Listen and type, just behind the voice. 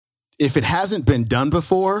If it hasn't been done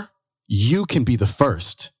before, you can be the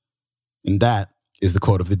first. And that is the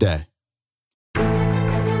quote of the day.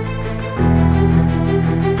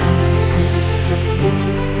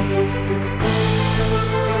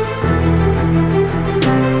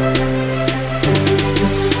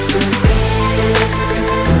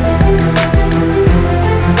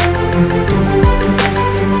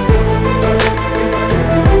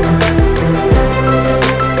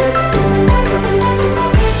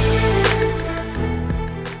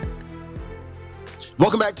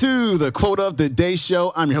 Welcome back to the Quote of the Day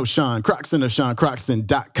Show. I'm your host, Sean Croxton of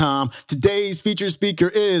SeanCroxton.com. Today's featured speaker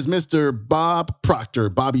is Mr. Bob Proctor.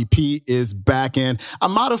 Bobby P is back in. I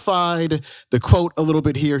modified the quote a little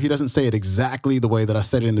bit here. He doesn't say it exactly the way that I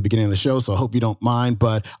said it in the beginning of the show, so I hope you don't mind.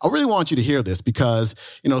 But I really want you to hear this because,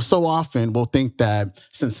 so often we'll think that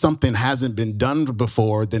since something hasn't been done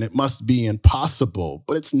before, then it must be impossible.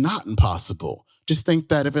 But it's not impossible. Just think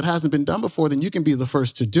that if it hasn't been done before, then you can be the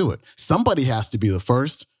first to do it. Somebody has to be the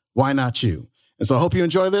first. Why not you? And so I hope you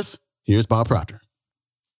enjoy this. Here's Bob Proctor.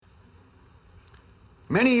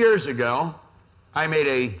 Many years ago, I made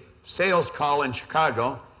a sales call in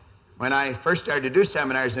Chicago when I first started to do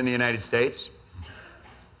seminars in the United States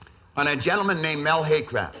on a gentleman named Mel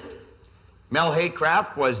Haycraft. Mel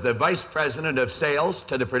Haycraft was the vice president of sales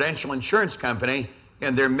to the Prudential Insurance Company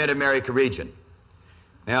in their Mid-America region.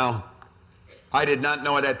 Now, I did not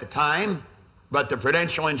know it at the time, but the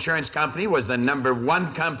Prudential Insurance Company was the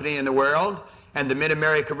 #1 company in the world, and the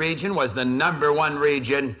Mid-America region was the #1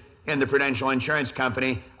 region in the Prudential Insurance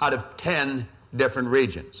Company out of 10 different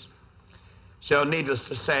regions. So needless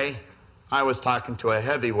to say, I was talking to a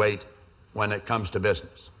heavyweight when it comes to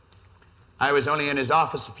business. I was only in his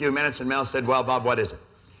office a few minutes, and Mel said, "Well, Bob, what is it?"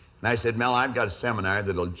 And I said, "Mel, I've got a seminar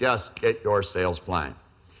that'll just get your sales flying."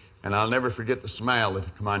 And I'll never forget the smile that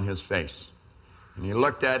had come on his face. And he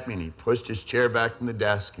looked at me, and he pushed his chair back from the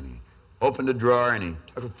desk, and he opened a drawer, and he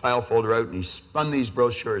took a file folder out, and he spun these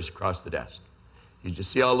brochures across the desk. "Did you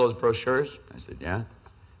see all those brochures?" I said, "Yeah."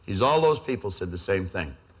 "He's all those people said the same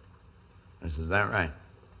thing." I said, "Is that right?"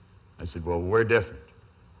 I said, "Well, we're different."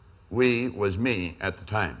 "We" was me at the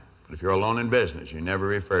time. But if you're alone in business, you never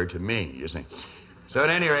refer to me, you see. So at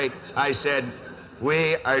any rate, I said,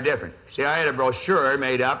 "We are different." See, I had a brochure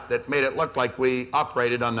made up that made it look like we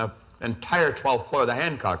operated on the entire 12th floor of the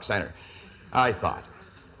Hancock Center, I thought.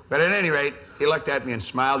 But at any rate, he looked at me and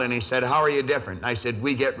smiled, and he said, "How are you different?" And I said,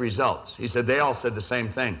 "We get results." He said, "They all said the same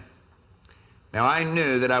thing." Now, I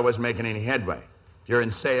knew that I wasn't making any headway. If you're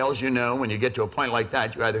in sales, you know when you get to a point like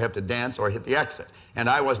that, you either have to dance or hit the exit. And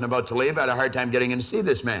I wasn't about to leave. I had a hard time getting in to see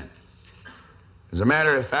this man. As a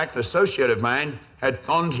matter of fact, an associate of mine had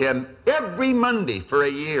phoned him every Monday for a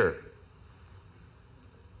year.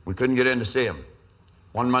 We couldn't get in to see him.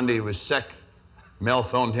 One Monday he was sick. Mel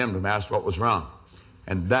phoned him to ask what was wrong.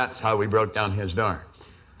 And that's how we broke down his door.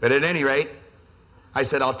 But at any rate, I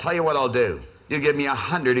said, "I'll tell you what I'll do. You give me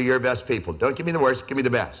 100 of your best people. Don't give me the worst, give me the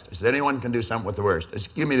best." I said, "Anyone can do something with the worst.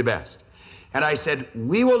 Just give me the best." And I said,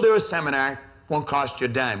 "We will do a seminar. Won't cost you a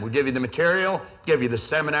dime. We'll give you the material, give you the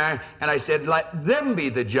seminar." And I said, "Let them be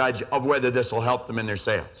the judge of whether this will help them in their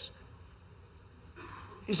sales."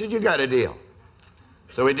 He said, "You got a deal."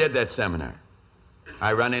 So we did that seminar.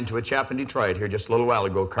 I ran into a chap in Detroit here just a little while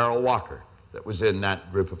ago, Carl Walker, that was in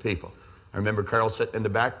that group of people. I remember Carl sitting in the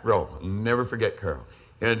back row. I'll never forget Carl.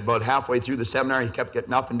 And about halfway through the seminar, he kept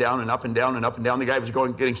getting up and down and up and down and up and down. The guy was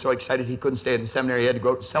getting so excited he couldn't stay in the seminar. He had to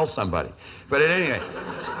go out and sell somebody. But at any rate,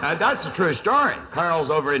 that's a true story. Carl's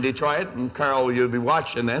over in Detroit, and Carl, you'll be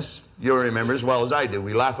watching this. You'll remember as well as I do.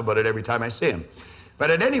 We laugh about it every time I see him. But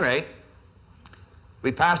at any rate,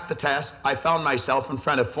 we passed the test. I found myself in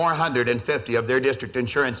front of 450 of their district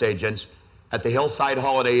insurance agents at the Hillside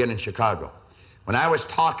Holiday Inn in Chicago. When I was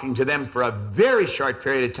talking to them for a very short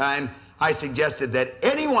period of time, I suggested that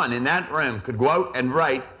anyone in that room could go out and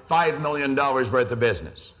write $5 million worth of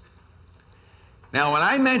business. Now, when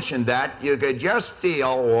I mentioned that, you could just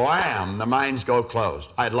feel, wham, the minds go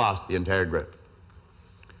closed. I'd lost the entire group.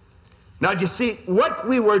 Now, do you see, what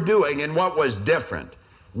we were doing and what was different,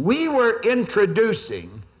 we were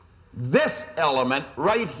introducing this element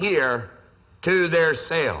right here to their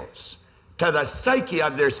sales, to the psyche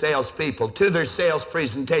of their salespeople, to their sales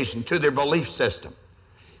presentation, to their belief system.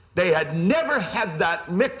 They had never had that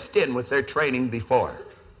mixed in with their training before.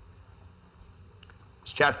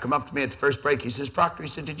 This chap come up to me at the first break. He says, "Proctor," he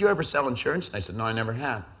said, "did you ever sell insurance?" And I said, "No, I never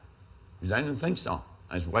have." He said, "I didn't think so."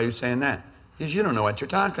 I said, "Why are you saying that?" He says, "You don't know what you're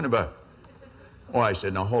talking about." Oh, I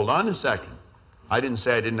said, "Now, hold on a second. I didn't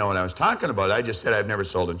say I didn't know what I was talking about. I just said I've never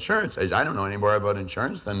sold insurance." I said, "I don't know any more about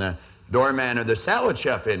insurance than the doorman or the salad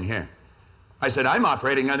chef in here." I said, I'm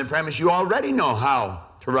operating on the premise you already know how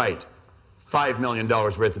to write $5 million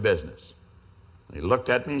worth of business. He looked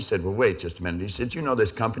at me and he said, well, wait just a minute. He said, you know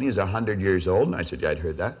this company is 100 years old? And I said, yeah, I'd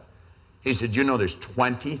heard that. He said, you know there's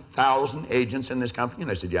 20,000 agents in this company?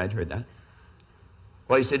 And I said, yeah, I'd heard that.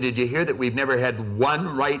 Well, he said, did you hear that we've never had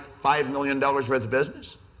one write $5 million worth of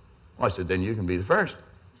business? Well, I said, then you can be the first.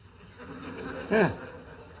 Yeah.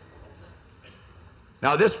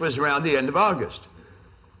 Now, this was around the end of August.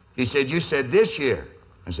 He said, you said this year.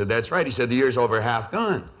 I said, that's right. He said, the year's over half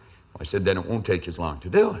gone. Well, I said, then it won't take you as long to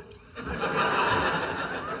do it.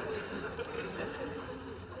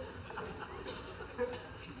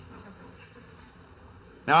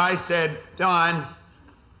 Now, I said, Don,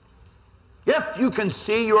 if you can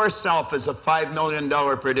see yourself as a $5 million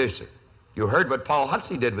producer, you heard what Paul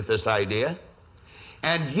Hutsey did with this idea,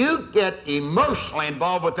 and you get emotionally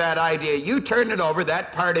involved with that idea, you turn it over,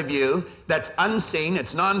 that part of you that's unseen,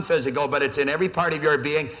 it's non-physical, but it's in every part of your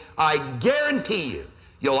being, I guarantee you,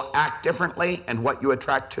 you'll act differently, and what you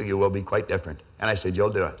attract to you will be quite different. And I said,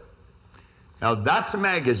 you'll do it. Now, that's a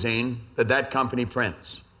magazine that company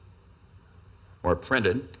prints, or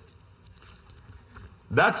printed.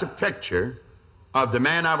 That's a picture of the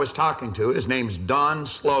man I was talking to. His name's Don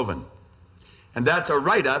Slovan. And that's a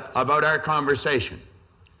write-up about our conversation.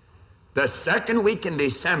 The second week in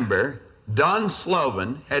December, Don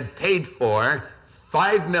Slovan had paid for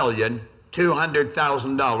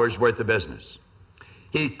 $5,200,000 worth of business.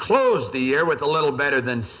 He closed the year with a little better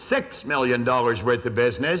than $6 million worth of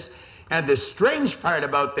business. And the strange part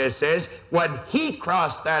about this is, when he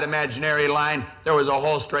crossed that imaginary line, there was a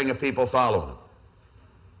whole string of people following him.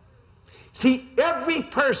 See, every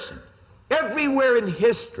person, everywhere in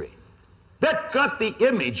history, that got the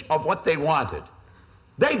image of what they wanted,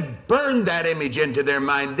 they burned that image into their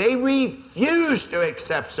mind. They refused to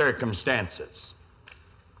accept circumstances.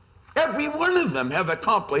 Every one of them have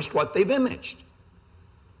accomplished what they've imaged.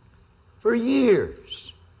 For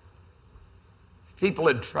years, people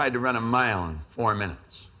had tried to run a mile in 4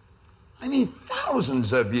 minutes. I mean,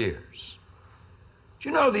 thousands of years. Do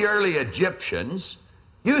you know the early Egyptians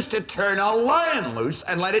used to turn a lion loose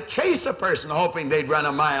and let it chase a person hoping they'd run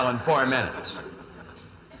a mile in 4 minutes?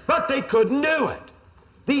 But they couldn't do it.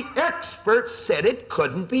 The experts said it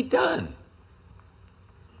couldn't be done.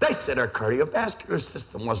 They said our cardiovascular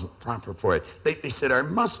system wasn't proper for it. They said our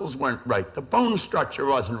muscles weren't right. The bone structure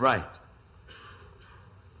wasn't right.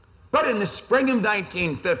 But in the spring of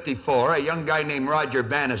 1954, a young guy named Roger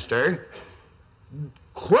Bannister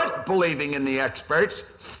quit believing in the experts,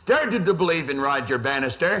 started to believe in Roger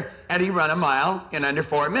Bannister, and he ran a mile in under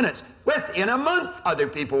 4 minutes. Within a month, other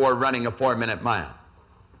people were running a 4-minute mile.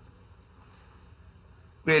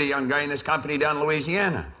 We had a young guy in this company down in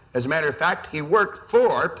Louisiana. As a matter of fact, he worked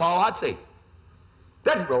for Paul Hutsey.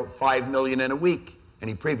 That wrote $5 million in a week, and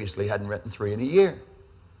he previously hadn't written 3 in a year.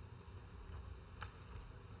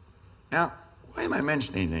 Now, why am I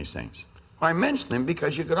mentioning these things? Well, I mention them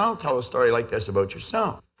because you could all tell a story like this about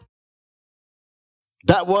yourself.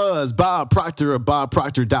 That was Bob Proctor of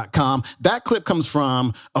BobProctor.com. That clip comes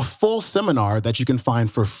from a full seminar that you can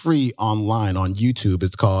find for free online on YouTube.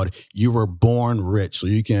 It's called You Were Born Rich. So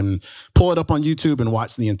you can pull it up on YouTube and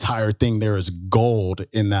watch the entire thing. There is gold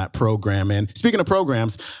in that program. And speaking of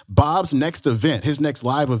programs, Bob's next event, his next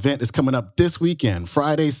live event is coming up this weekend,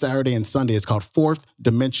 Friday, Saturday, and Sunday. It's called Fourth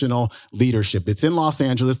Dimensional Leadership. It's in Los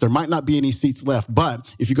Angeles. There might not be any seats left,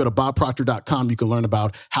 but if you go to BobProctor.com, you can learn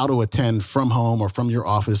about how to attend from home or from your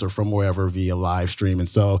office or from wherever via live stream. And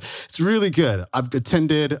so it's really good. I've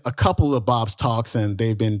attended a couple of Bob's talks and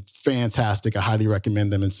they've been fantastic. I highly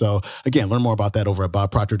recommend them. And so again, learn more about that over at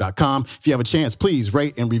BobProctor.com. If you have a chance, please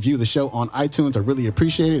rate and review the show on iTunes. I really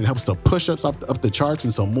appreciate it. It helps to push us up the charts.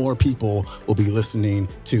 And so more people will be listening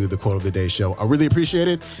to the Quote of the Day show. I really appreciate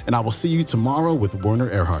it. And I will see you tomorrow with Werner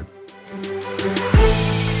Erhard.